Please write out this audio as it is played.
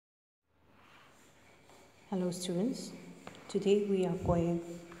Hello students, today we are going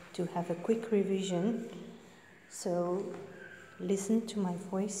to have a quick revision, so listen to my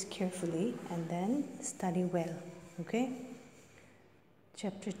voice carefully and then study well, okay?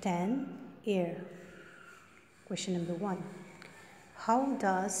 Chapter 10, Air. Question number 1. How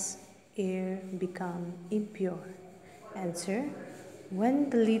does air become impure? Answer: when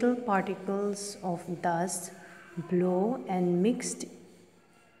the little particles of dust blow and mixed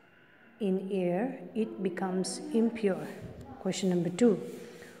in air, it becomes impure. Question number 2.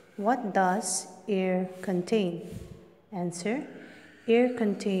 What does air contain? Answer: air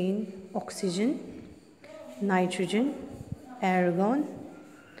contains oxygen, nitrogen, argon,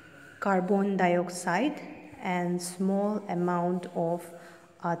 carbon dioxide, and small amount of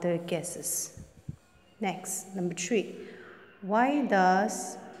other gases. Next, number 3. Why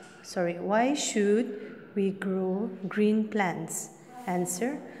should we grow green plants?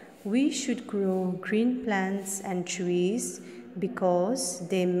 Answer: we should grow green plants and trees because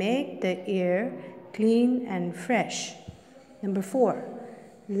they make the air clean and fresh. Number 4.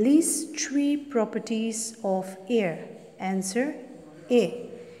 List 3 properties of air. Answer: A.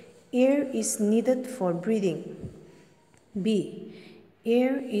 Air is needed for breathing. B.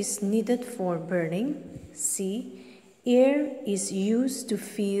 Air is needed for burning. C. Air is used to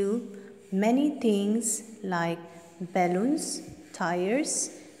fill many things like balloons,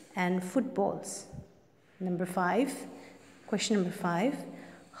 tires, and footballs. Question number 5.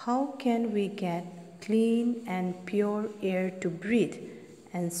 How can we get clean and pure air to breathe?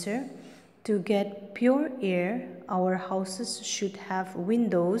 Answer: to get pure air, our houses should have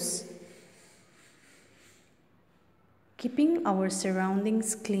windows, keeping our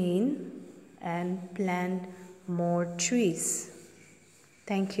surroundings clean, and plant more trees.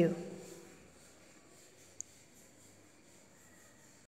 Thank you.